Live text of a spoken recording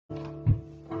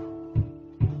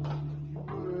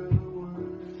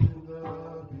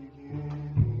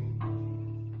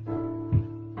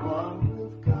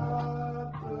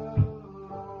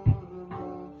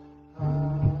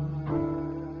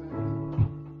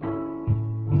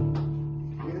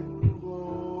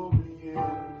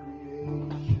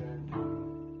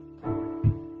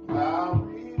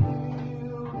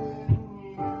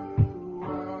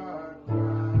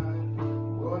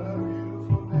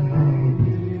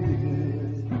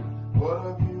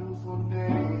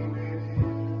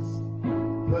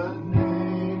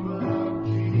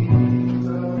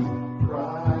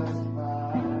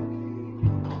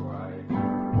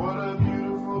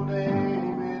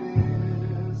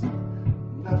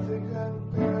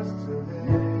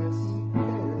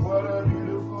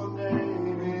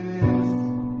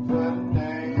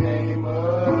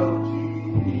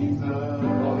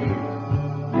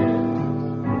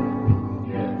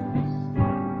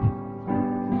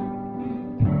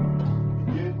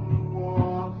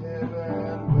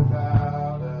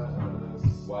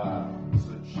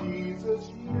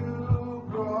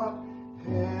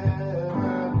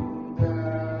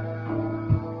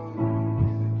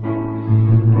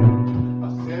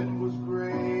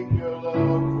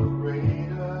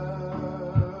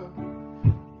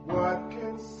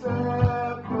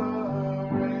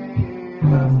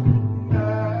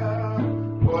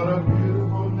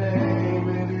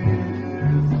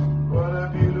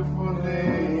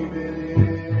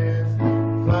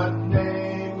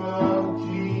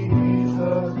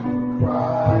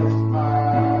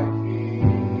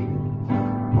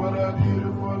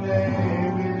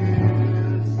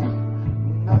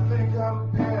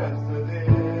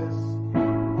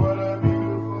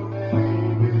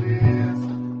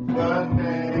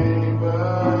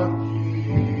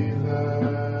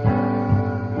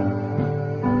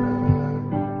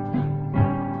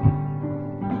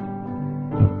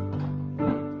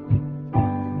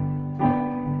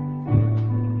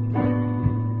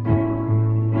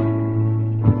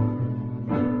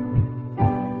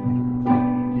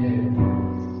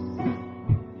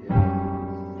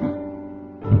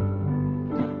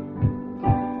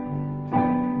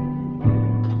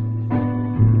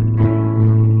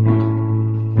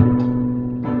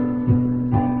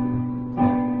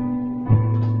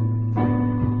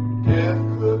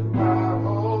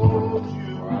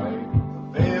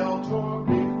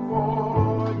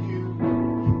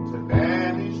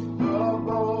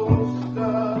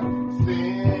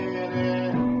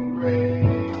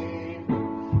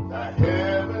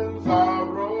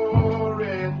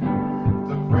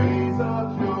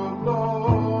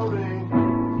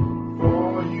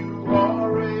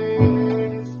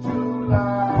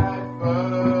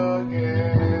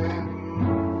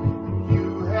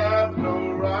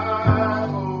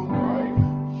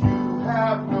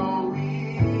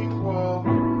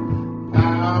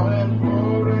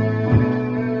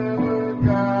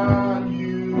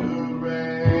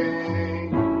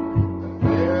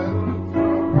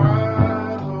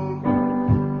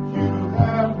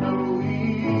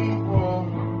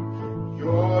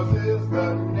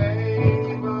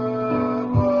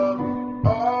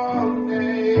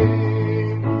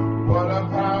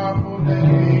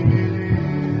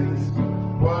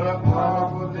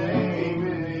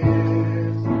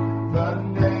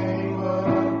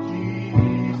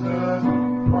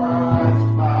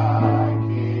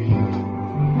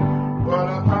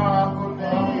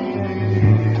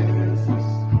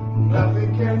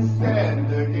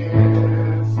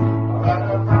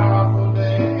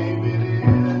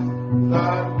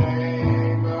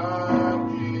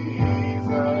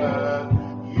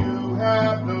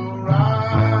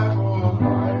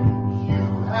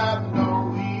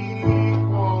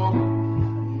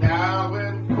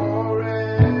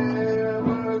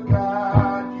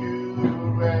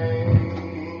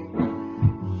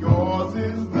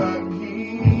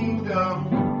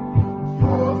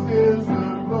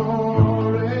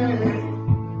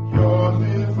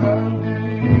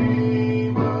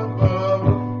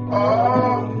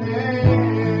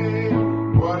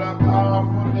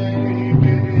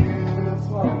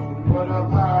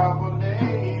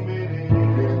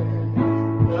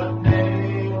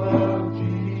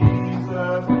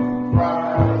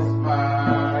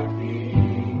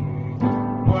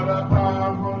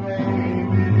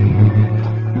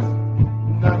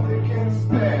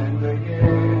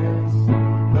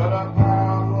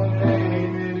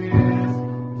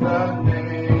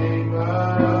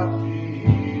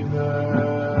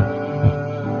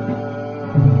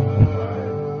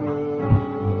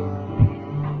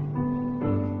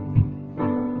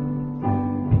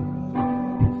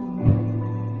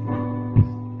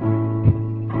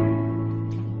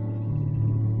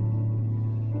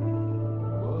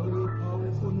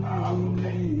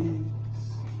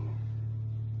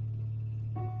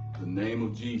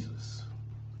Jesus.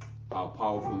 How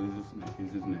powerful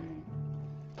is his name.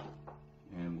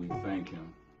 And we thank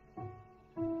him.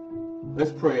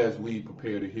 Let's pray as we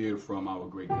prepare to hear from our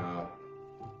great God.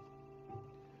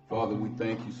 Father, we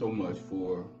thank you so much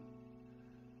for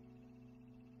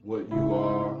what you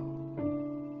are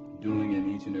doing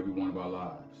in each and every one of our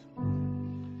lives.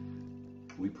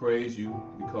 We praise you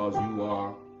because you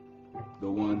are the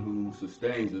one who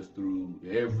sustains us through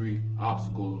every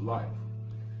obstacle of life.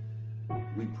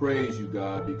 We praise you,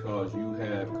 God, because you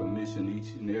have commissioned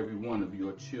each and every one of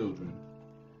your children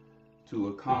to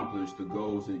accomplish the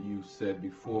goals that you've set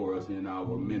before us in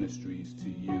our ministries to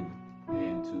you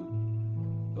and to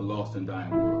the lost and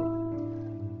dying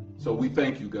world. So we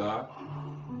thank you, God,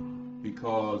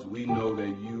 because we know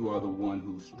that you are the one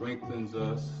who strengthens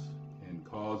us and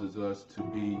causes us to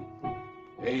be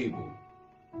able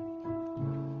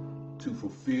to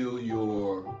fulfill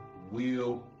your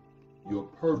will, your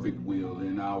perfect will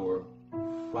in our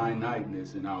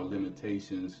finiteness and our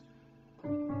limitations,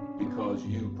 because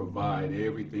you provide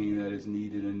everything that is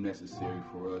needed and necessary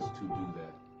for us to do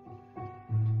that.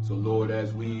 So Lord,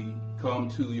 as we come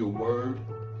to your word,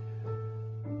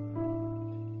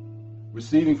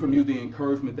 receiving from you the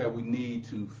encouragement that we need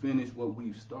to finish what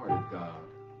we've started, God,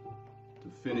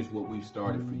 to finish what we've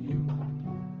started for you.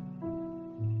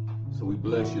 So we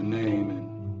bless your name and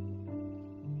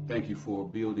thank you for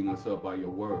building us up by your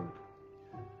word.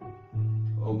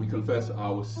 Oh, we confess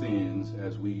our sins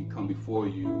as we come before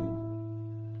you,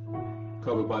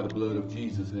 covered by the blood of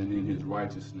Jesus and in his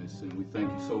righteousness. And we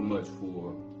thank you so much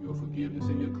for your forgiveness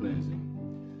and your cleansing.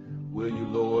 Will you,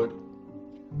 Lord,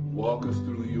 walk us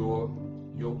through your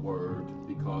word,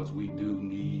 because we do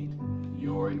need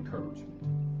your encouragement.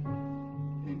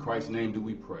 In Christ's name do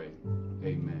we pray.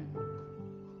 Amen.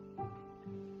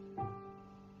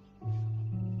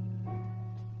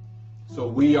 So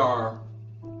we are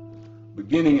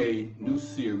beginning a new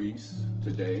series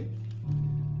today,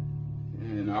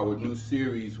 and our new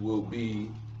series will be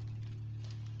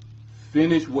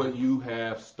Finish What You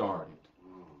Have Started.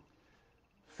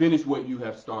 Finish what you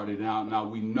have started. Now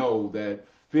we know that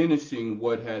finishing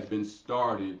what has been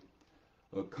started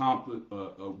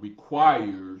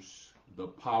requires the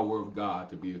power of God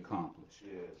to be accomplished.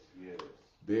 Yes.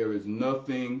 There is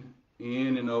nothing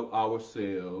in and of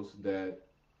ourselves that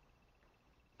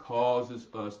causes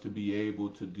us to be able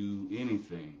to do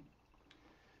anything.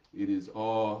 It is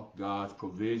all God's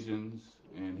provisions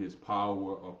and his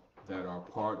power that are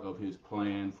part of his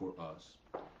plan for us.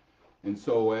 And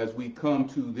so as we come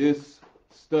to this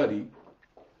study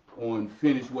on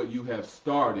Finish What You Have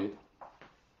Started,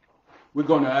 we're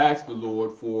going to ask the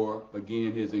Lord for,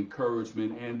 again, his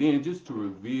encouragement, and then just to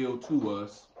reveal to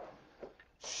us,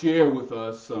 share with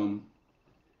us some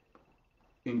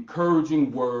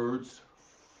encouraging words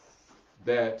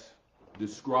that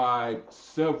describe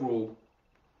several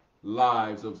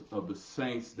lives of the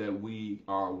saints that we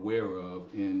are aware of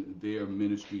in their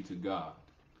ministry to God.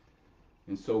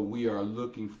 And so we are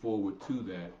looking forward to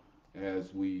that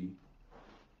as we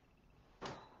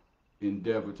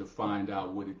endeavor to find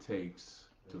out what it takes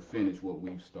to finish what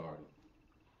we've started.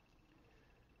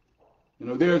 You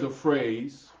know, there's a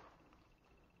phrase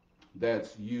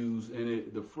that's used,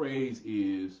 and the phrase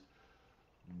is,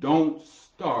 don't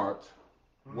start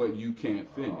what you can't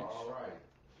finish. All right.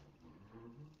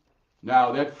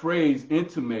 Now, that phrase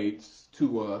intimates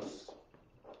to us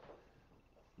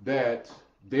that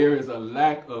there is a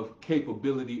lack of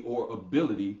capability or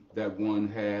ability that one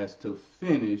has to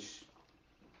finish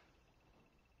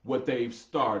what they've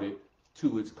started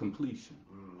to its completion.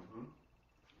 Mm-hmm.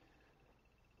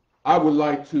 I would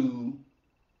like to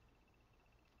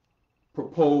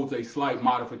propose a slight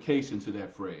modification to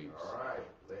that phrase. All right.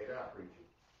 Lay it out, preacher.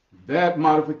 That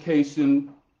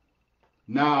modification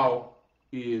now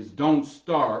is, don't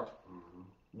start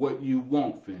what you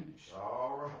won't finish.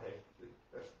 All right.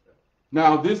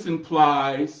 Now, this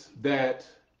implies that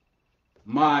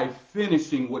my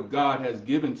finishing what God has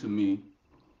given to me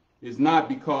is not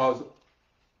because,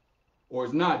 or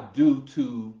is not due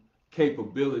to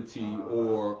capability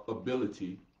or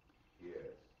ability. Yes.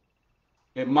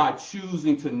 And my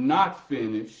choosing to not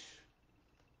finish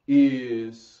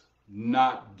is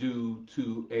not due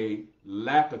to a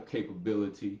lack of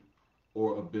capability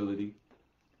or ability,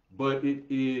 but it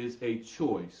is a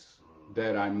choice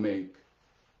that I make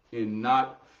in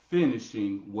not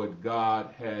finishing what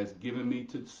God has given me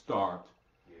to start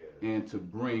and to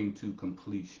bring to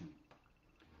completion.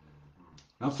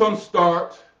 Now, some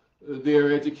start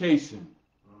their education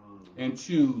and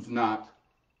choose not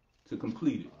to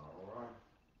complete it. All right.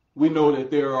 We know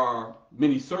that there are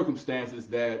many circumstances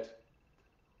that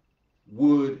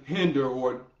would hinder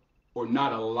or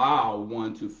not allow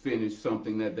one to finish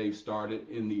something that they've started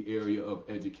in the area of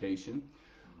education.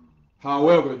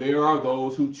 However, there are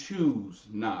those who choose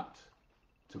not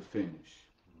to finish.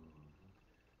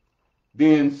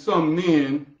 Then some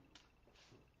men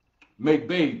make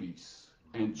babies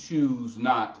and choose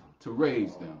not to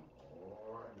raise them.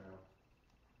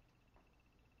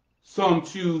 Some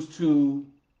choose to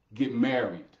get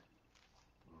married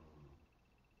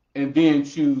and then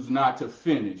choose not to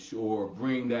finish or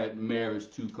bring that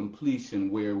marriage to completion,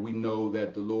 where we know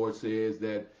that the Lord says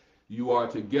that you are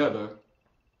together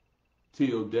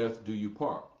till death do you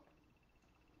part.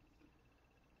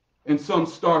 And some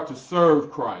start to serve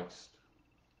Christ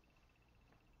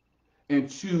and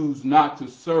choose not to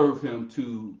serve him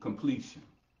to completion.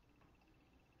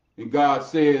 And God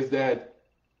says that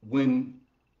when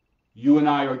you and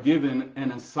I are given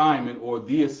an assignment or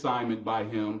the assignment by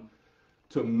him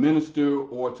to minister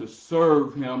or to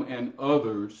serve him and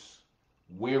others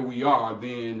where we are,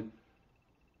 then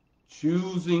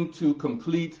choosing to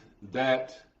complete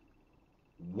that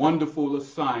wonderful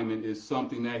assignment is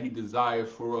something that he desires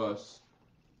for us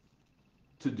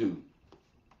to do.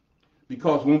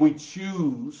 Because when we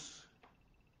choose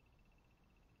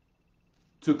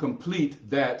to complete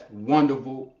that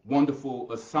wonderful,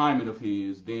 wonderful assignment of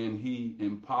his, then he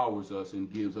empowers us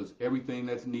and gives us everything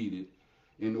that's needed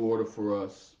in order for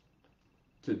us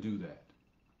to do that.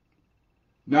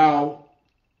 Now,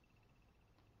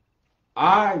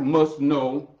 I must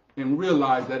know and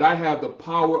realize that I have the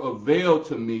power availed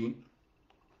to me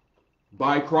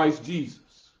by Christ Jesus.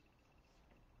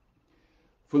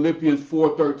 Philippians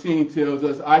 4:13 tells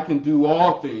us, I can do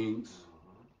all things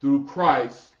through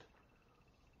Christ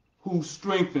who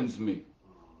strengthens me.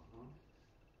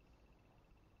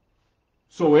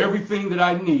 So everything that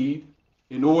I need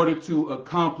in order to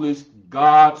accomplish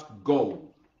God's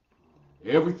goal,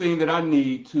 everything that I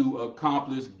need to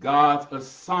accomplish God's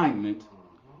assignment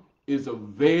is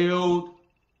availed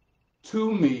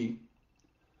to me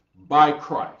by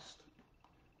Christ,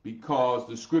 because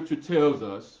the scripture tells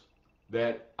us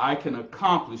that I can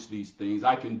accomplish these things.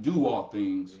 I can do all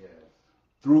things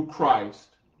through Christ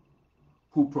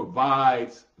who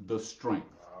provides the strength.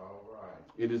 All right.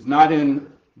 It is not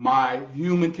in my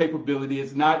human capability.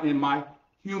 It's not in my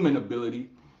human ability,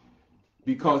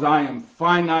 because I am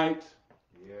finite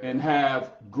and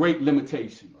have great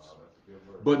limitations.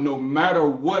 But no matter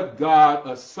what God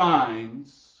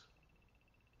assigns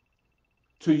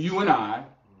to you and I,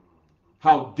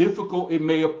 how difficult it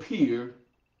may appear,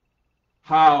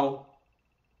 how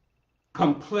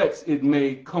complex it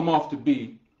may come off to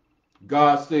be,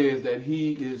 God says that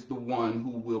he is the one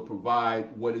who will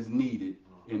provide what is needed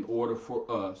in order for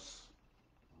us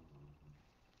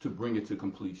to bring it to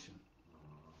completion.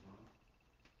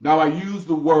 Now, I use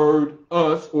the word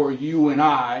us or you and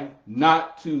I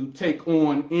not to take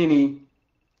on any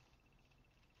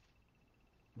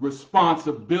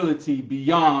responsibility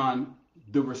beyond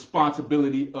the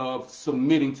responsibility of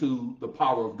submitting to the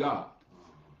power of God.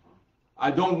 I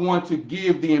don't want to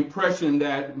give the impression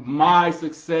that my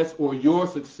success or your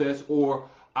success or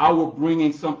our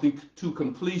bringing something to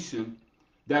completion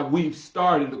that we've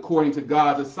started according to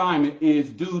God's assignment is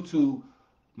due to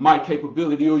my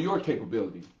capability or your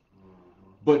capability.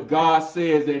 But God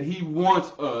says that he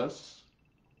wants us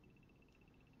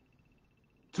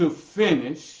to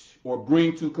finish or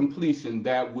bring to completion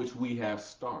that which we have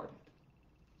started.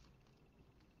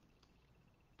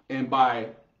 And by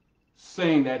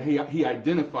saying that he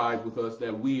identifies with us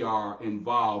that we are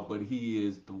involved, but he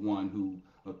is the one who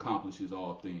accomplishes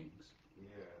all things.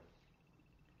 Yes.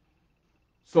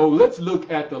 So let's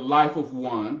look at the life of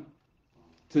one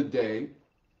today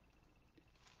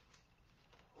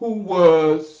who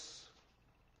was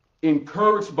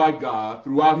encouraged by God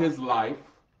throughout his life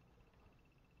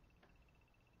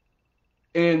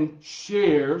and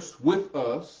shares with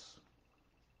us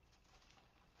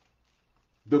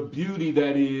the beauty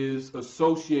that is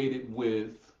associated with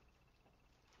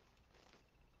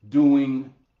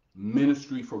doing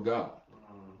ministry for God.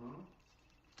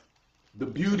 The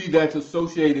beauty that's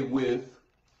associated with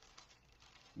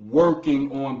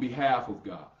working on behalf of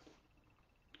God.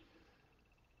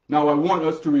 Now, I want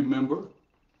us to remember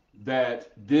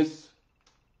that this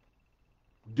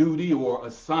duty or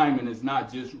assignment is not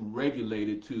just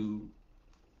regulated to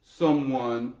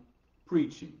someone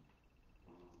preaching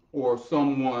or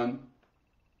someone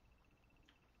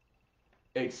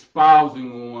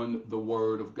espousing on the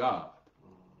word of God.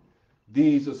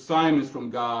 These assignments from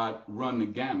God run the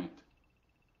gamut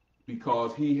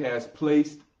because he has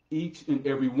placed each and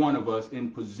every one of us in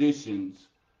positions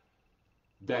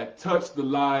that touch the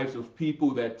lives of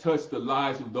people, that touch the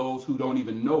lives of those who don't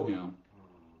even know him,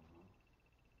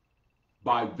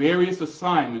 by various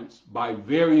assignments, by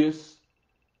various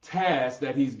tasks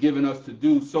that he's given us to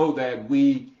do, so that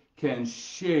we can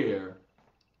share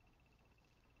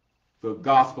the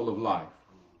gospel of life.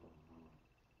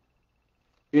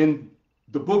 In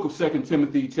the book of 2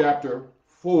 Timothy chapter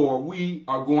 4, we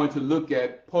are going to look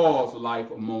at Paul's life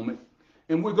a moment,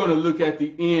 and we're going to look at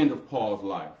the end of Paul's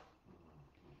life.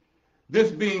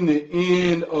 This being the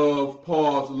end of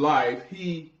Paul's life,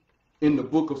 he, in the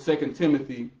book of 2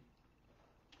 Timothy,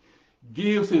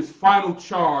 gives his final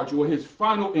charge or his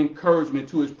final encouragement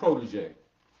to his protege,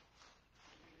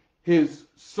 his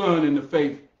son in the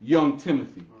faith, young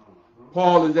Timothy.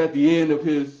 Paul is at the end of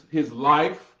his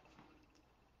life,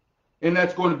 and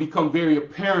that's going to become very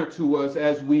apparent to us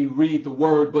as we read the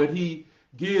word, but he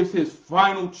gives his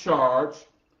final charge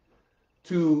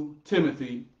to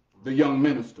Timothy, the young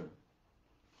minister.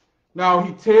 Now,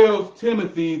 he tells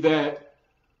Timothy that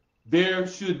there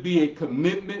should be a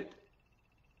commitment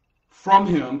from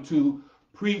him to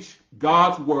preach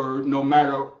God's word no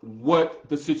matter what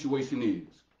the situation is,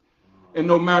 and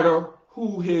no matter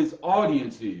who his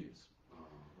audience is.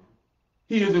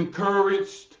 He is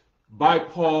encouraged by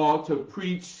Paul to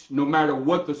preach no matter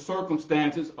what the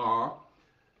circumstances are,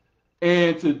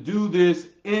 and to do this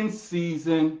in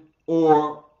season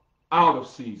or out of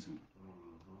season.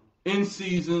 In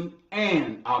season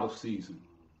and out of season.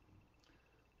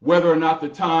 Whether or not the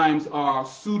times are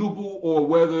suitable or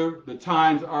whether the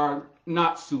times are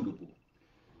not suitable.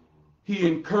 He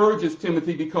encourages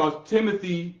Timothy because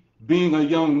Timothy, being a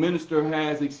young minister,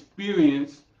 has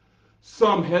experienced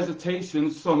some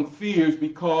hesitations, some fears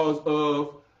because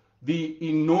of the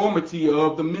enormity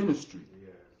of the ministry.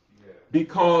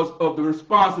 Because of the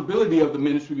responsibility of the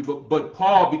ministry. But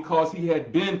Paul, because he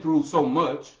had been through so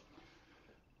much,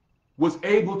 was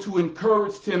able to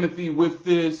encourage Timothy with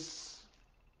this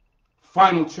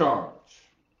final charge,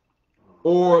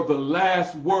 or the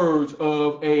last words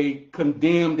of a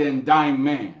condemned and dying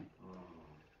man.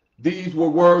 These were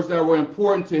words that were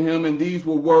important to him, and these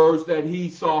were words that he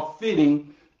saw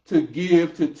fitting to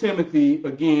give to Timothy,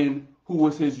 again, who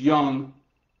was his young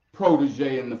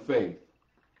protege in the faith.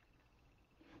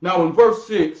 Now, in verse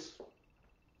 6,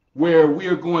 where we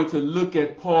are going to look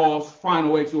at Paul's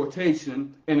final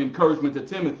exhortation and encouragement to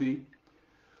Timothy,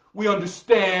 we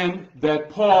understand that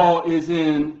Paul is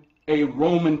in a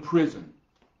Roman prison.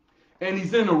 And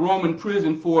he's in a Roman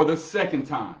prison for the second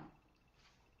time.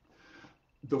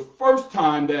 The first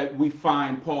time that we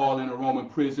find Paul in a Roman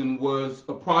prison was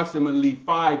approximately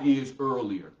 5 years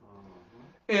earlier.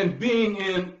 And being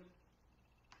in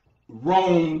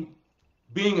Rome,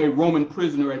 being a Roman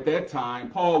prisoner at that time,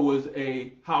 Paul was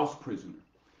a house prisoner.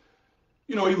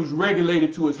 You know, he was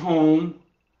regulated to his home,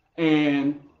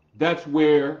 and that's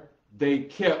where they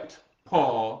kept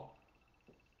Paul.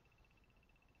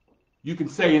 You can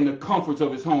say in the comforts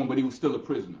of his home, but he was still a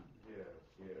prisoner.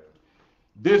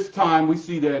 This time we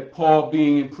see that Paul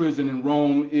being in prison in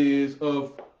Rome is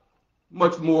of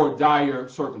much more dire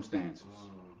circumstances.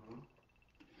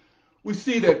 We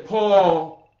see that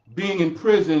Paul being in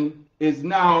prison is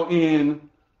now in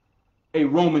a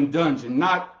Roman dungeon,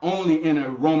 not only in a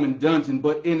Roman dungeon,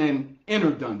 but in an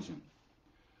inner dungeon.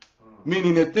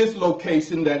 Meaning that this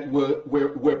location that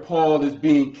where Paul is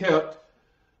being kept,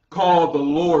 called the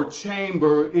lower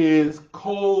chamber, is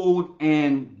cold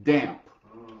and damp.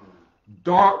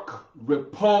 Dark,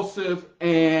 repulsive,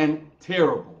 and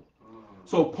terrible.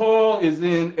 So Paul is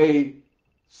in a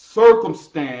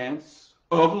circumstance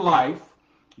of life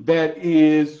that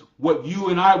is what you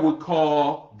and I would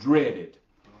call dreaded.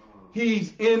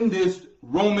 He's in this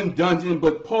Roman dungeon,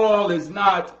 but Paul is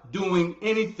not doing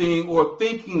anything or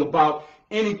thinking about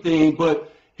anything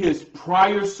but his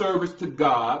prior service to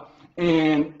God,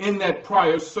 and in that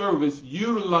prior service,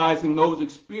 utilizing those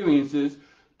experiences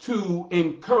to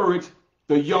encourage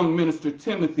the young minister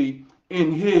Timothy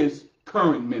in his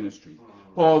current ministry.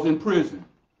 Paul's in prison.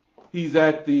 He's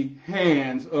at the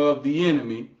hands of the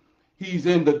enemy. He's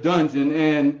in the dungeon,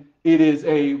 and it is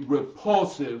a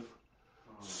repulsive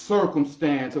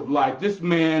circumstance of life. This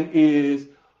man is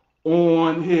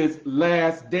on his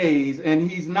last days, and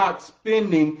he's not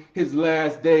spending his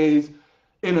last days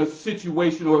in a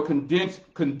situation or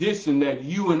condition that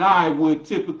you and I would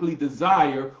typically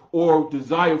desire or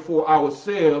desire for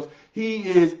ourselves. He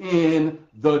is in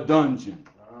the dungeon.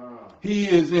 He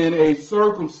is in a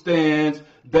circumstance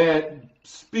that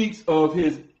speaks of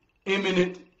his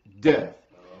imminent death.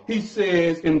 He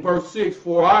says in verse 6,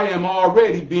 "For I am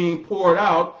already being poured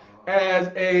out as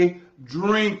a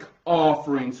drink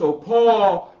offering." So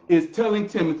Paul is telling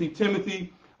Timothy,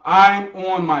 Timothy, I'm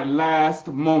on my last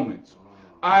moments.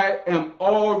 I am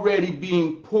already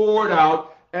being poured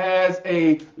out as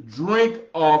a drink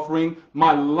offering.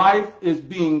 My life is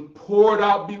being poured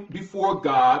out before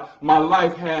God. My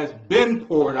life has been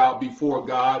poured out before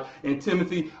God. And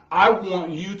Timothy, I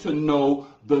want you to know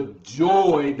the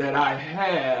joy that I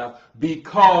have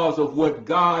because of what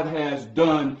God has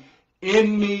done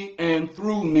in me and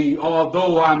through me,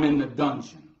 although I'm in the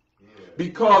dungeon.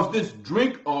 Because this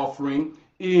drink offering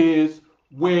is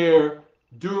where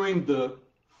during the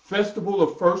festival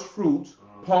of first fruits,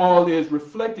 Paul is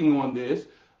reflecting on this,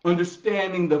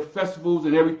 understanding the festivals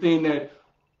and everything that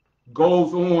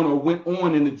goes on or went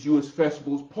on in the Jewish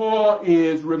festivals. Paul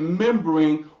is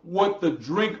remembering what the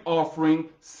drink offering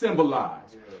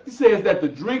symbolized. He says that the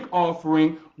drink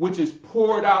offering, which is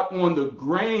poured out on the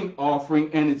grain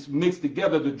offering and it's mixed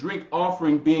together, the drink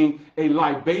offering being a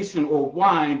libation or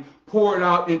wine poured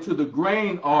out into the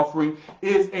grain offering,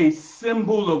 is a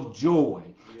symbol of joy.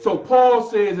 So Paul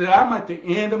says that I'm at the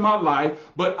end of my life,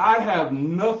 but I have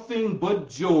nothing but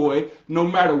joy no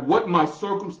matter what my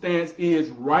circumstance is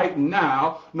right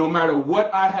now, no matter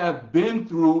what I have been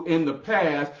through in the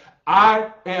past.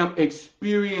 I am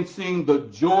experiencing the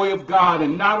joy of God.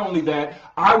 And not only that,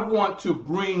 I want to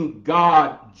bring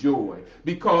God joy.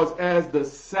 Because as the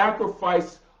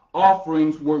sacrifice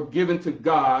offerings were given to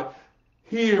God,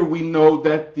 here we know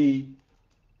that the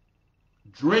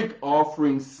drink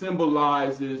offering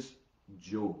symbolizes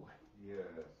joy. Yes,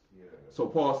 yes. So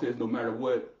Paul says, no matter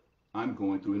what I'm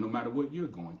going through, and no matter what you're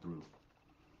going through,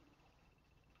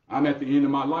 I'm at the end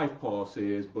of my life, Paul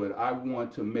says, but I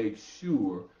want to make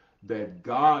sure that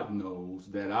God knows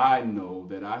that I know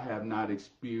that I have not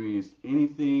experienced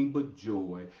anything but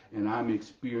joy, and I'm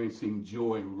experiencing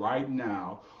joy right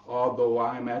now, although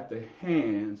I'm at the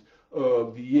hands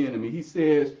of the enemy. He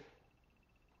says,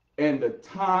 and the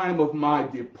time of my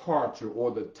departure, or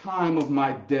the time of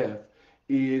my death,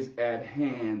 is at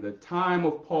hand. The time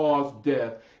of Paul's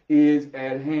death is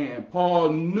at hand. Paul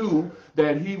knew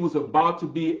that he was about to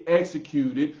be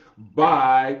executed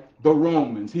by the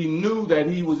Romans. He knew that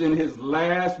he was in his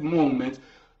last moments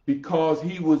because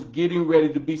he was getting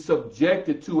ready to be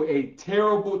subjected to a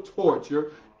terrible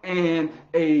torture and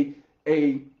a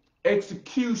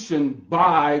execution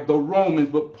by the Romans.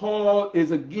 But Paul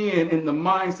is again in the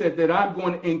mindset that I'm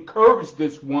going to encourage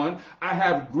this one. I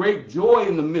have great joy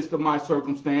in the midst of my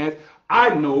circumstance.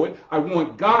 I know it. I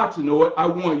want God to know it. I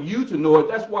want you to know it.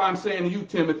 That's why I'm saying to you,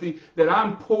 Timothy, that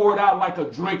I'm poured out like a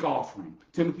drink offering.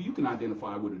 Timothy, you can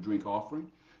identify with a drink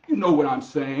offering. You know what I'm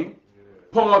saying.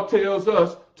 Paul tells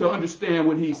us to understand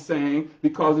what he's saying,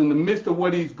 because in the midst of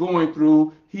what he's going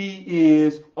through, he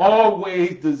is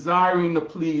always desiring to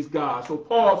please God. So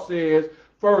Paul says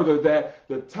further that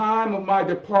the time of my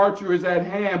departure is at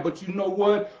hand, but you know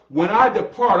what? When I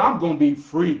depart, I'm going to be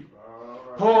free.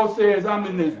 Paul says, I'm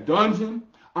in this dungeon.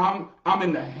 I'm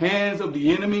in the hands of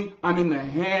the enemy. I'm in the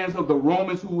hands of the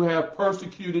Romans who have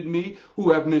persecuted me,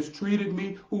 who have mistreated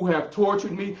me, who have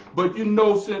tortured me. But you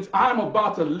know, since I'm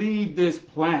about to leave this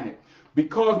planet,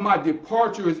 because my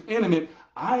departure is imminent,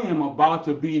 I am about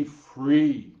to be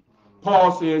free.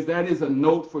 Paul says that is a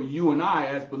note for you and I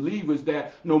as believers,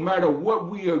 that no matter what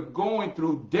we are going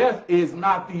through, death is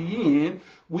not the end.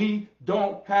 We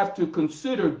don't have to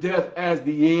consider death as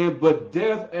the end, but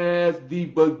death as the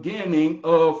beginning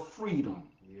of freedom.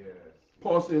 Yes.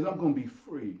 Paul says, I'm going to be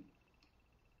free.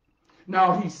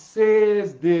 Now, he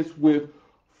says this with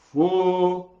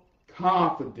full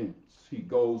confidence. He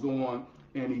goes on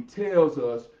and he tells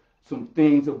us some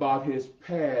things about his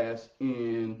past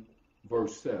in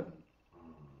verse 7.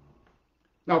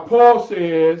 Now, Paul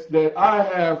says that I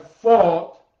have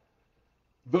fought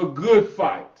the good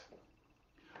fight,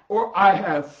 or I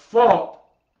have fought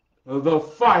the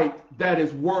fight that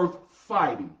is worth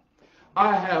fighting.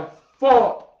 I have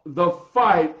fought the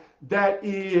fight that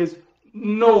is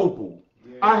noble.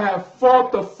 Yeah. I have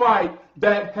fought the fight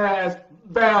that has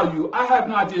value. I have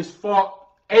not just fought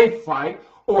a fight,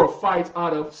 or fights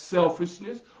out of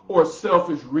selfishness or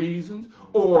selfish reasons,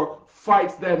 or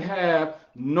fights that have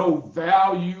no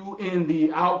value in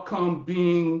the outcome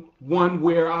being one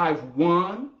where I've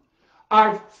won.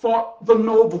 I've fought the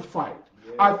noble fight.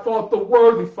 Yeah. I fought the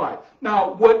worthy fight.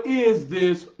 Now, what is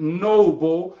this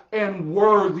noble and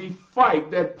worthy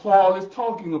fight that Paul is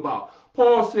talking about?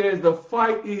 Paul says the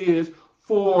fight is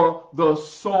for the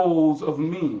souls of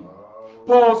men.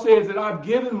 Paul says that I've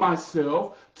given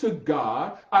myself to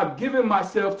God. I've given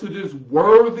myself to this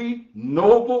worthy,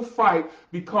 noble fight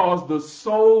because the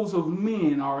souls of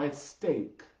men are at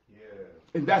stake. Yeah.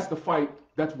 And that's the fight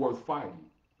that's worth fighting.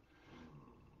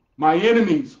 My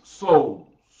enemies' souls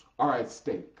are at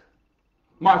stake.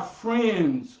 My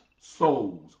friends'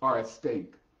 souls are at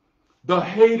stake. The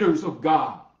haters of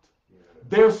God,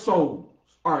 their souls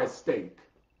are at stake.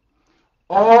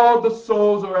 All the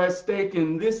souls are at stake,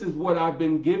 and this is what I've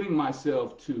been giving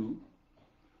myself to.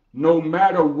 No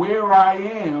matter where I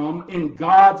am in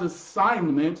God's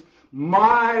assignment,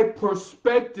 my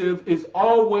perspective is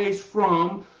always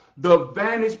from the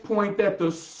vantage point that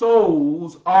the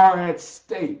souls are at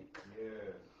stake.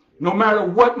 No matter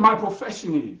what my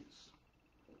profession is,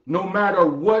 no matter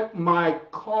what my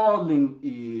calling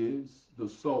is, the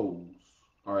souls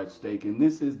are at stake. And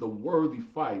this is the worthy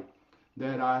fight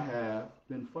that I have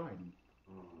been fighting.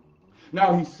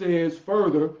 Now he says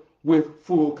further with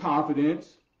full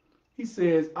confidence, he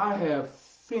says, I have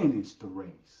finished the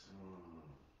race.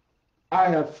 I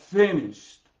have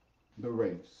finished the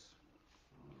race.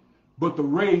 But the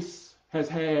race has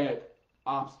had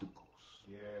obstacles.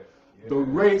 The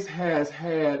race has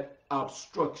had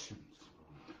obstructions.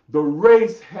 The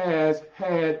race has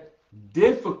had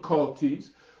difficulties,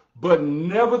 but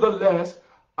nevertheless,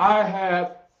 I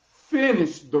have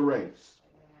finished the race.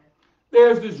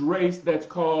 There's this race that's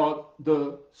called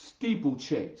the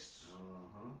steeplechase.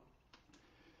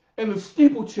 And the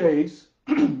steeplechase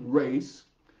race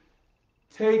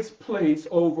takes place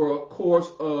over a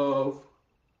course of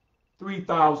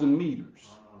 3,000 meters.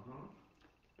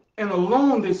 And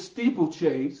along this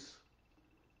steeplechase,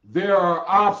 there are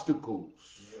obstacles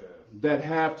that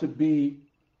have to be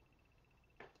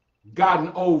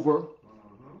gotten over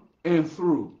and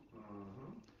through.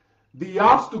 The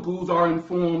obstacles are in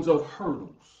forms of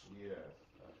hurdles.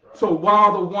 So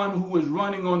while the one who is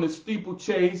running on the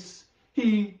steeplechase,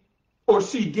 he or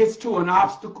she gets to an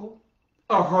obstacle,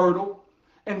 a hurdle,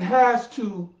 and has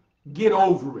to get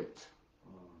over it,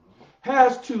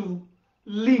 has to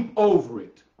leap over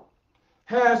it,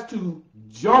 has to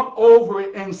jump over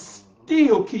it and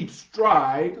still keep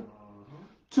stride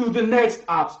to the next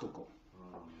obstacle,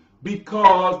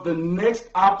 because the next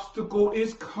obstacle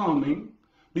is coming,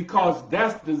 because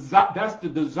that's the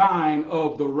design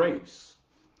of the race.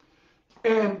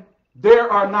 And there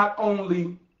are not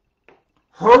only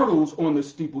hurdles on the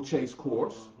steeplechase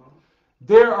course,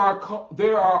 there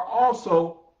are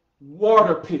also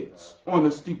water pits on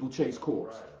the steeplechase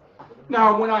course.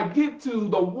 Now, when I get to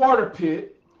the water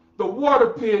pit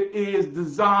is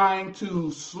designed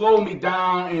to slow me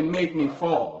down and make me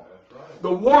fall.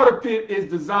 The water pit is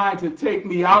designed to take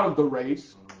me out of the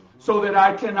race so that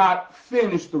I cannot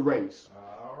finish the race.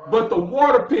 But the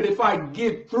water pit, if I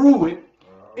get through it,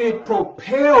 it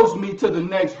propels me to the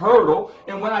next hurdle.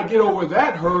 And when I get over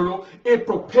that hurdle, it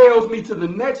propels me to the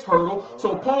next hurdle.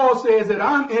 So Paul says that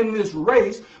I'm in this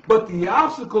race, but the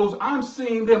obstacles, I'm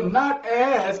seeing them not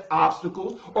as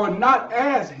obstacles or not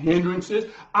as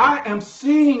hindrances. I am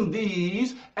seeing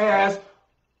these as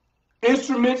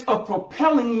instruments of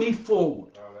propelling me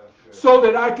forward, so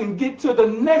that I can get to the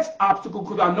next obstacle,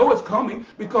 because I know it's coming,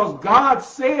 because God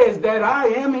says that I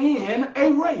am in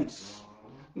a race.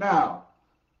 Now,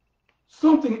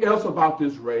 something else about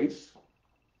this race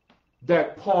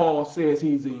that Paul says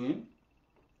he's in,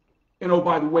 and oh,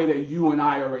 by the way, that you and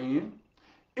I are in,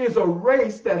 is a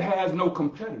race that has no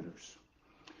competitors.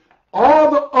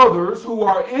 All the others who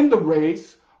are in the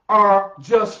race are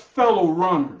just fellow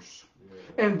runners.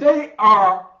 And they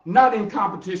are not in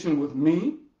competition with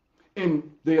me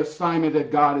in the assignment that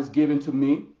God has given to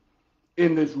me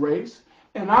in this race.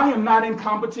 And I am not in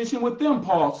competition with them,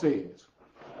 Paul says.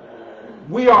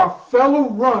 We are fellow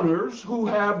runners who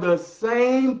have the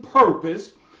same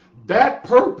purpose, that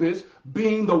purpose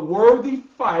being the worthy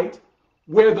fight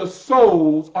where the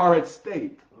souls are at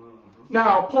stake.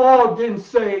 Now, Paul didn't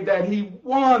say that he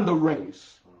won the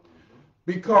race,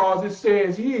 because it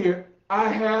says here, I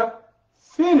have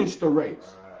finished the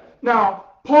race. Now,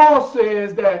 Paul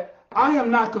says that I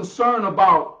am not concerned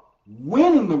about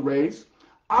winning the race.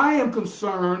 I am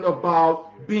concerned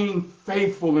about being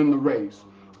faithful in the race.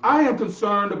 I am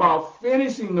concerned about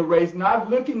finishing the race, not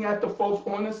looking at the folks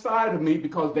on the side of me,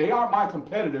 because they aren't my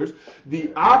competitors.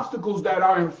 The obstacles that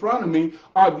are in front of me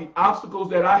are the obstacles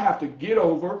that I have to get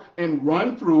over and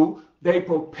run through. They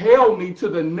propel me to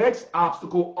the next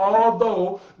obstacle,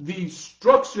 although the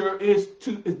structure is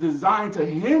designed to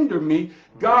hinder me.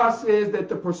 God says that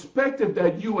the perspective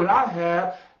that you and I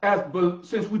have,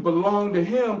 since we belong to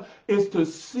him, is to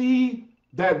see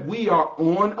that we are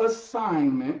on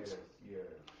assignment.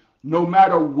 No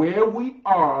matter where we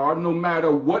are, no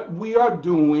matter what we are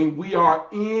doing, we are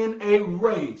in a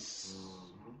race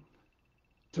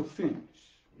to finish.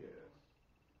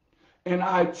 And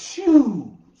I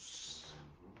choose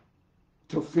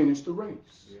to finish the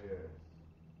race.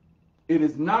 it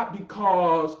is not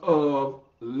because of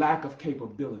lack of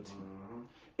capability.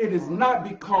 It is not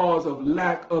because of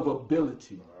lack of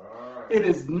ability. It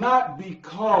is not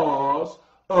because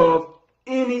of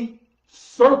any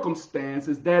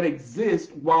circumstances that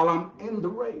exist while I'm in the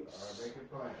race.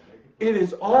 It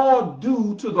is all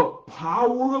due to the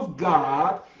power of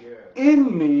God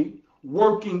in me,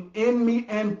 working in me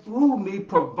and through me,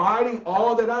 providing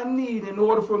all that I need in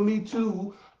order for me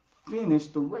to finish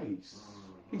the race.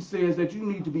 He says that you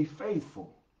need to be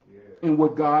faithful in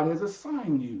what God has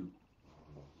assigned you.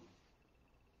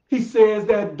 He says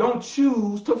that don't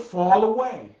choose to fall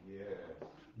away.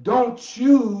 Don't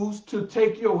choose to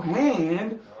take your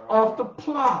hand off the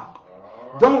plow.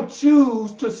 Don't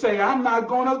choose to say, I'm not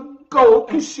going to go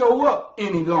and show up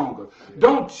any longer.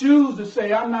 Don't choose to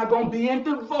say, I'm not going to be in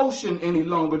devotion any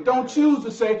longer. Don't choose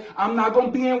to say, I'm not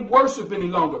going to be in worship any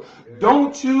longer.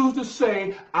 Don't choose to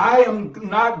say, I am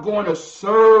not going to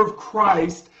serve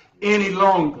Christ any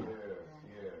longer.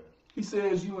 He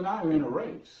says you and I are in a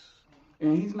race.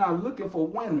 And he's not looking for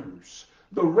winners.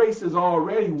 The race is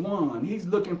already won. He's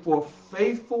looking for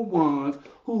faithful ones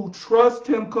who trust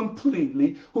him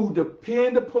completely, who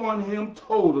depend upon him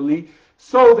totally,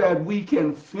 so that we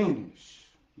can finish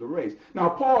the race. Now,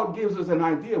 Paul gives us an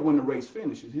idea when the race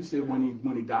finishes. He said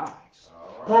when he dies.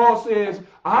 Paul says,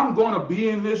 I'm going to be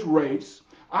in this race.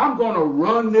 I'm going to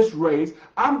run this race.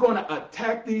 I'm going to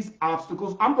attack these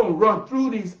obstacles. I'm going to run through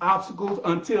these obstacles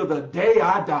until the day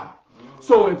I die.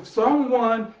 So if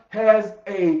someone has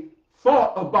a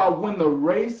thought about when the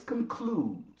race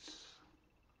concludes,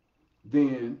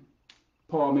 then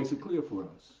Paul makes it clear for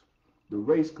us. The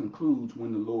race concludes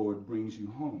when the Lord brings you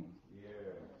home.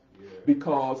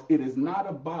 Because it is not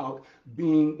about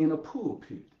being in a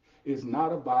pulpit. It's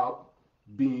not about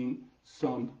being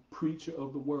some preacher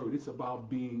of the word. It's about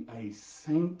being a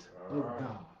saint of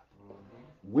God.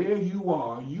 Where you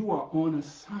are on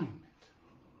assignment.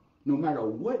 No matter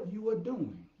what you are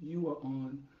doing, you are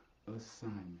on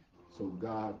assignment. So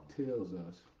God tells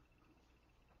us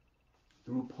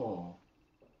through Paul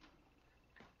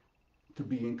to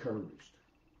be encouraged.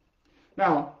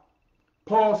 Now,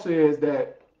 Paul says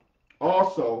that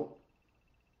also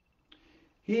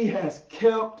he has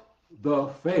kept the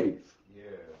faith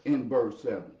in verse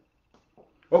 7.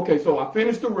 Okay, so I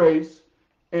finished the race,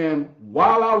 and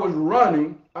while I was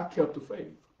running, I kept the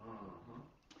faith.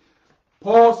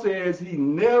 Paul says he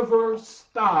never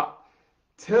stopped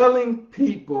telling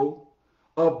people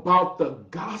about the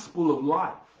gospel of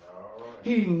life.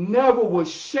 He never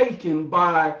was shaken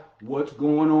by what's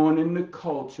going on in the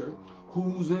culture,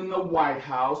 who's in the White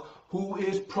House, who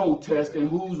is protesting,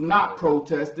 who's not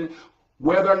protesting,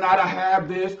 whether or not I have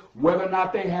this, whether or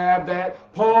not they have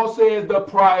that. Paul says the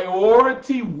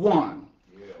priority one,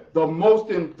 the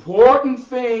most important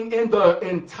thing in the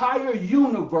entire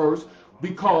universe,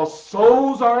 because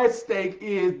souls are at stake,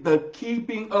 is the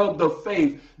keeping of the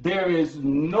faith. There is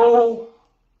no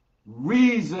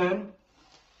reason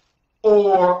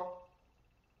or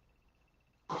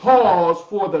cause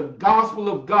for the gospel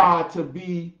of God to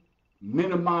be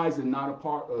minimized and not a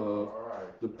part of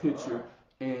the picture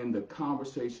and the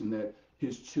conversation that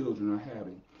his children are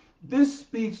having. This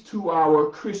speaks to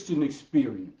our Christian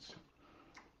experience.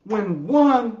 When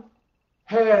one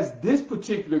has this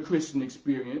particular Christian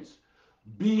experience,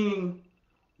 being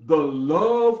the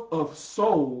love of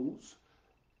souls,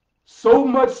 so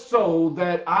much so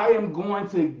that I am going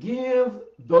to give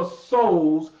the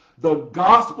souls the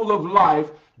gospel of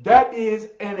life. That is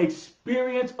an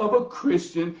experience of a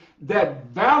Christian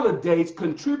that validates,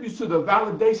 contributes to the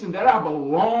validation that I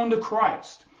belong to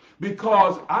Christ.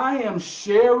 Because I am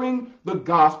sharing the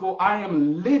gospel, I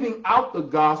am living out the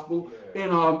gospel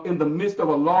in the midst of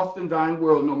a lost and dying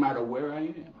world, no matter where I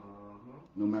am.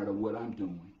 No matter what I'm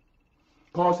doing.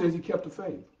 Paul says he kept the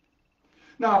faith.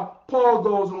 Now, Paul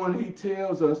goes on and he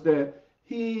tells us that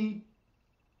he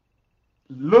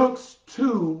looks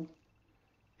to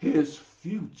his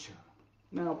future.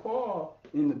 Now, Paul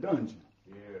in the dungeon.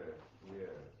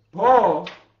 Paul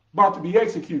about to be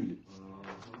executed.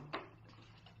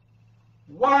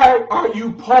 Why are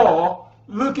you, Paul,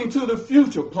 looking to the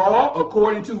future? Paul,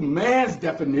 according to man's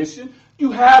definition,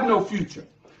 you have no future.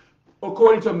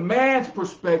 According to man's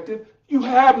perspective, you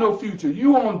have no future.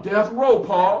 You on death row,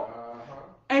 Paul.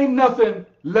 Ain't nothing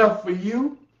left for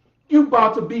you. You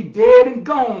about to be dead and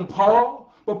gone,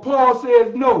 Paul. But Paul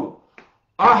says, no,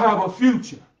 I have a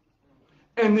future.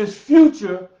 And this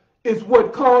future is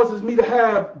what causes me to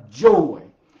have joy.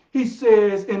 He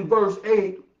says in verse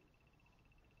 8,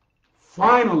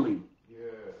 finally,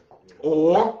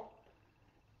 or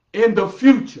in the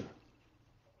future,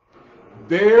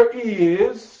 there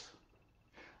is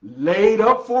laid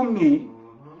up for me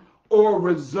or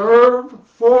reserved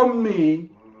for me,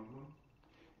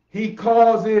 he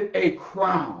calls it a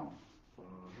crown.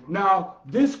 Now,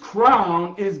 this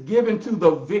crown is given to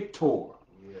the victor.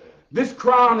 This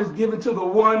crown is given to the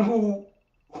one who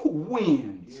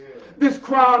wins. This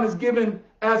crown is given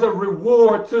as a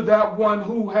reward to that one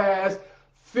who has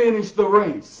finished the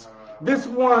race. This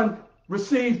one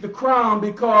receives the crown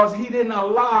because he didn't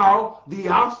allow the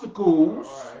obstacles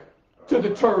to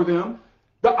deter them.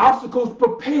 The obstacles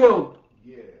propelled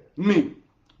me.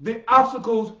 The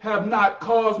obstacles have not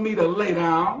caused me to lay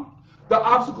down. The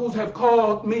obstacles have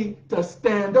caused me to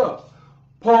stand up.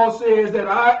 Paul says that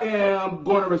I am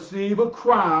going to receive a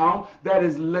crown that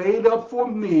is laid up for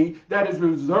me, that is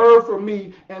reserved for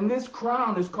me, and this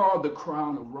crown is called the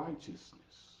crown of righteousness.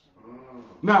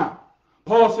 Now,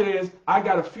 Paul says, I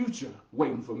got a future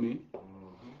waiting for me,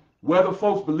 whether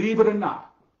folks believe it or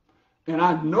not. And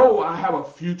I know I have a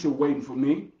future waiting for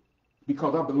me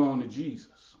because I belong to Jesus.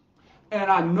 And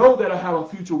I know that I have a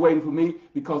future waiting for me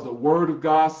because the Word of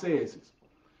God says it.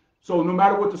 So no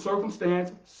matter what the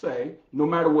circumstances say, no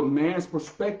matter what man's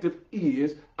perspective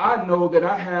is, I know that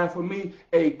I have for me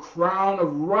a crown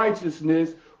of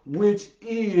righteousness, which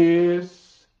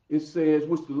is, it says,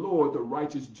 which the Lord, the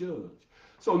righteous judge.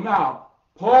 So now,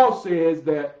 Paul says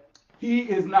that he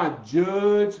is not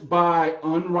judged by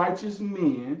unrighteous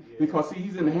men because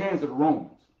he's in the hands of the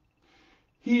Romans.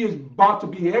 He is about to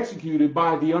be executed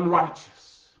by the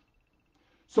unrighteous.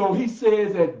 So he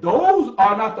says that those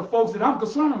are not the folks that I'm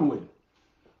concerned with.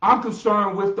 I'm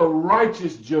concerned with the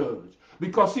righteous judge.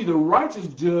 Because, see, the righteous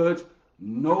judge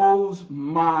knows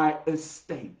my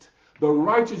estate. The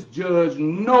righteous judge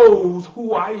knows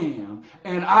who I am.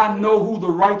 And I know who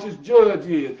the righteous judge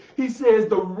is. He says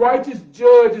the righteous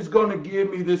judge is going to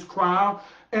give me this crown.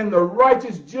 And the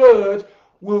righteous judge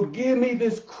will give me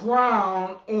this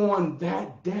crown on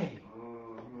that day.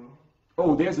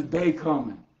 Oh, there's a day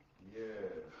coming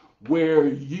where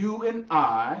you and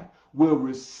I will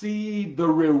receive the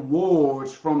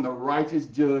rewards from the righteous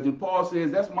judge. And Paul says,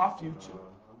 that's my future.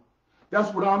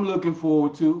 That's what I'm looking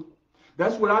forward to.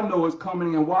 That's what I know is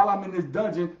coming. And while I'm in this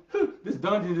dungeon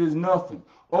is nothing.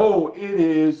 Oh, it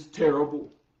is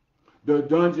terrible. The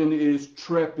dungeon is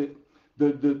trepid.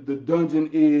 The dungeon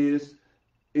is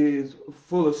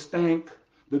full of stank.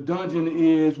 The dungeon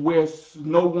is where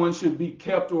no one should be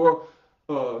kept or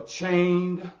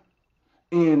chained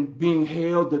and being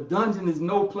held. The dungeon is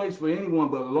no place for anyone,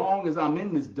 but as long as I'm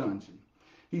in this dungeon,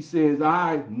 he says,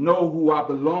 I know who I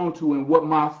belong to and what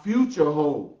my future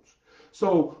holds.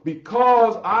 So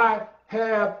because I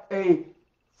have a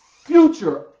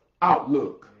future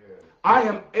outlook, I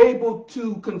am able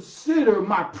to consider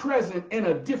my present in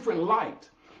a different light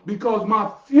because my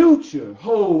future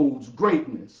holds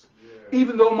greatness.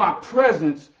 Even though my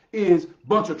presence is a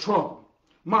bunch of trouble,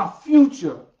 my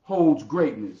future holds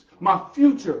greatness. My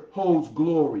future holds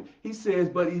glory. He says,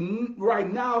 but right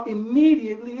now,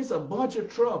 immediately, it's a bunch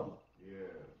of trouble.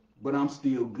 But I'm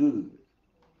still good.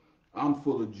 I'm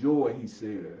full of joy, he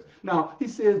says. Now, he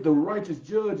says the righteous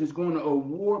judge is going to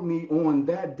award me on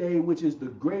that day, which is the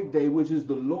great day, which is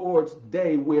the Lord's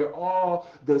day, where all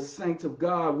the saints of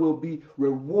God will be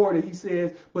rewarded. He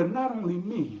says, but not only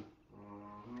me.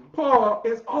 Paul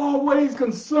is always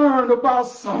concerned about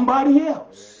somebody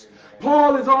else.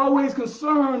 Paul is always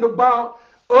concerned about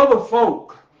other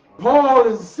folk. Paul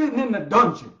is sitting in the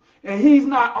dungeon, and he's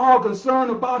not all concerned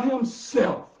about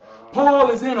himself. Paul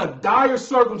is in a dire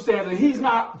circumstance, and he's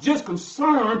not just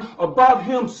concerned about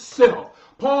himself.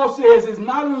 Paul says it's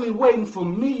not only waiting for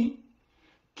me,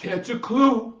 catch a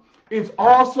clue, it's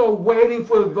also waiting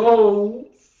for those,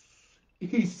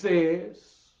 he says,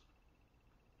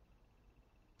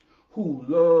 who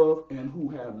love and who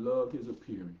have loved his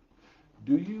appearing.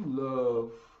 Do you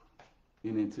love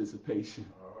in anticipation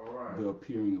the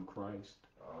appearing of Christ?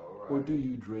 Or do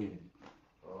you dread it?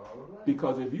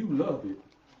 Because if you love it,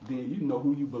 then you know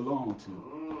who you belong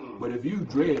to. But if you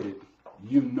dread it,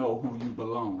 you know who you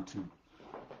belong to.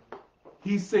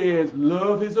 He says,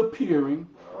 love is appearing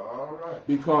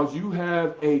because you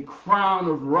have a crown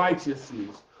of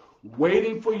righteousness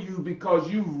waiting for you because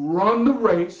you've run the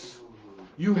race.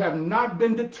 You have not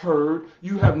been deterred.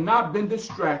 You have not been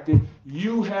distracted.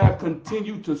 You have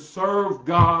continued to serve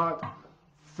God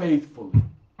faithfully.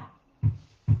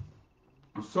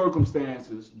 The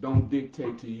circumstances don't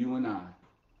dictate to you and I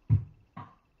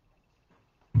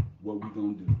what we're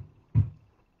going to do.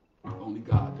 Only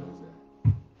God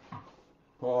does that.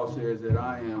 Paul says that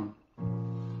I am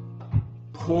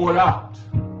poured out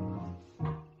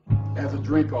as a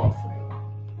drink offering,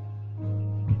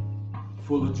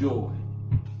 full of joy.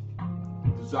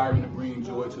 desiring to bring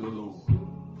joy to the Lord.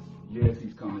 Yes,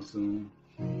 he's coming soon.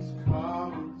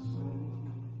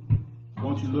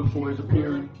 Won't you look for his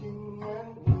appearing?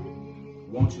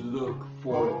 Won't you look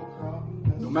for it?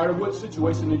 No matter what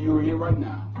situation that you're in right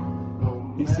now,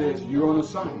 he says you're on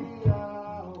assignment.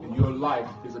 And your life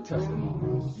is a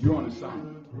testimony. You're on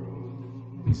assignment.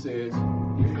 He says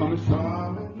he's coming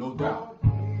soon, no doubt.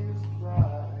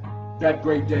 That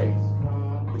great day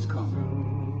is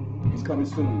coming. He's coming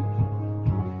soon.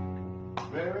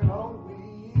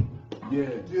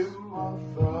 Yes.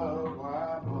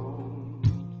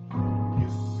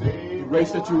 The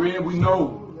race that you're in, we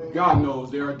know, God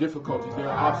knows there are difficulties, there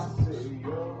are obstacles.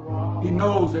 He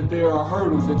knows that there are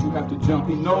hurdles that you have to jump.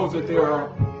 He knows that there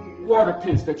are water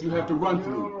pits that you have to run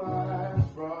through.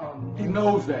 He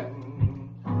knows that.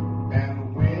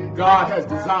 God has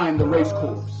designed the race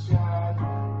course.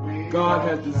 God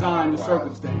has designed the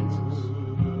circumstances.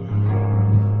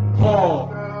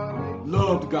 Paul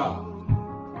loved God.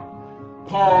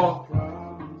 Paul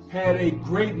had a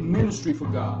great ministry for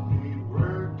God.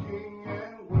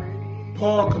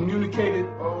 Paul communicated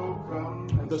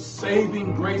the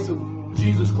saving grace of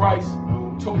Jesus Christ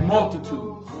to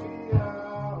multitudes.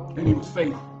 And he was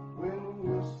faithful.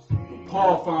 But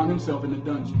Paul found himself in the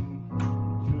dungeon.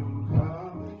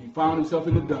 He found himself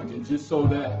in the dungeon just so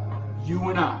that you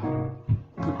and I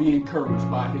could be encouraged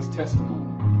by his testimony.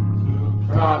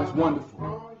 God is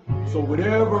wonderful. So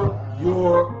whatever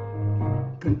your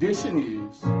condition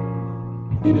is,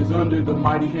 it is under the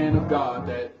mighty hand of God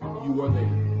that you are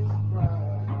there.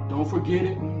 Don't forget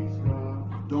it.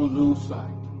 Don't lose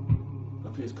sight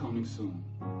of his coming soon.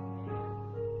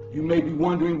 You may be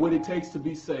wondering what it takes to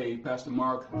be saved, Pastor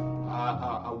Mark.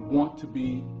 I want to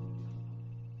be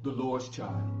the Lord's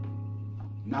child.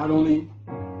 Not only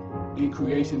in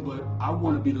creation, but I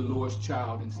want to be the Lord's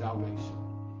child in salvation.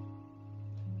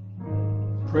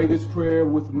 Pray this prayer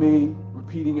with me,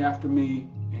 repeating after me,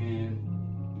 and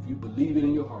if you believe it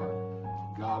in your heart,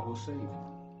 God will save you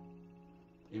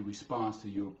in response to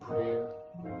your prayer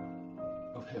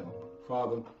of help.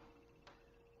 Father,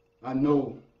 I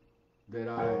know that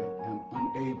I am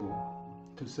unable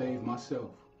to save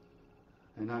myself.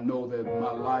 And I know that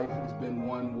my life has been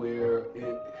one where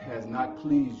it has not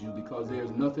pleased you, because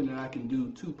there's nothing that I can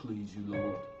do to please you,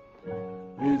 Lord.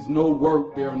 There's no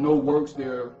work, there are no works,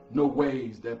 there are no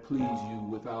ways that please you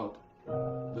without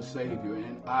the Savior.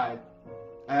 And I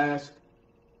ask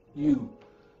you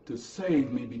to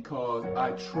save me because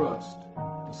I trust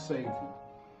the Savior.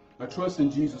 I trust in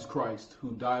Jesus Christ,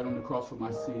 who died on the cross for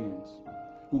my sins,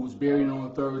 who was buried on the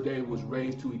third day, was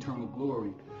raised to eternal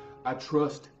glory. I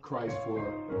trust Christ for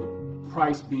the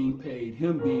price being paid,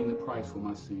 him being the price for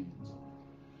my sins.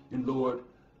 And Lord,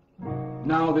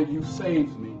 now that you've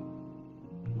saved me,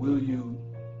 will you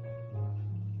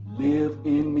live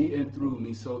in me and through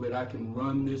me so that I can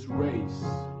run this race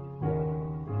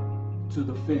to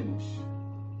the finish,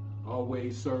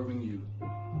 always serving you.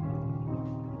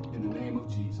 In the name of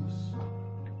Jesus,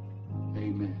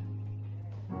 amen.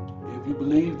 If you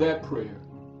believe that prayer,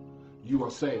 you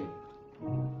are saved.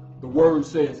 The word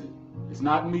says it. It's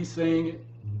not me saying it,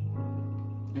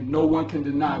 and no one can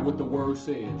deny what the word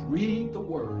says. Read the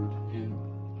word, and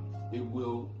it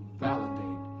will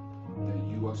validate that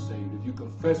you are saved. If you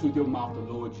confess with your mouth the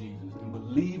Lord Jesus and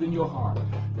believe in your heart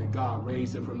that God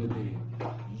raised him from the dead,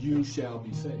 you shall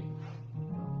be saved.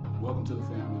 Welcome to the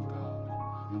family of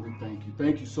God, and we thank you.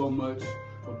 Thank you so much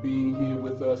for being here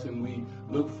with us, and we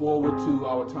look forward to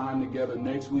our time together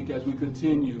next week as we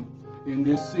continue in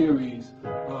this series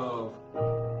of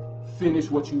Finish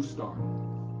What You Started.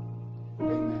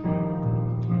 Amen.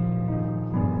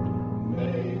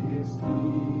 May his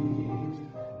peace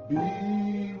be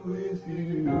with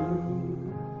you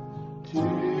till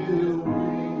we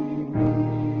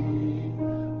meet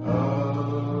again.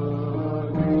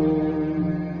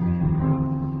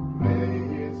 May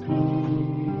his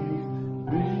peace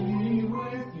be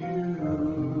with you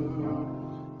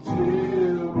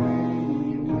till we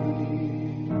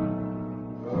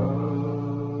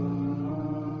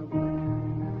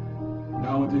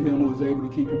to him who is able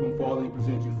to keep you from falling and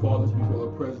present you faultless before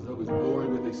the presence of his glory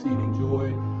with exceeding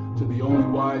joy, to the only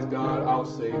wise God, our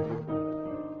Savior,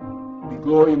 be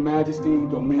glory and majesty,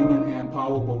 dominion and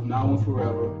power both now and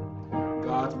forever.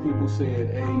 God's people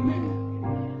said, amen.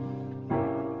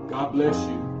 God bless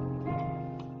you.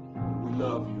 We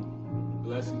love you.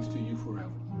 Blessings to you.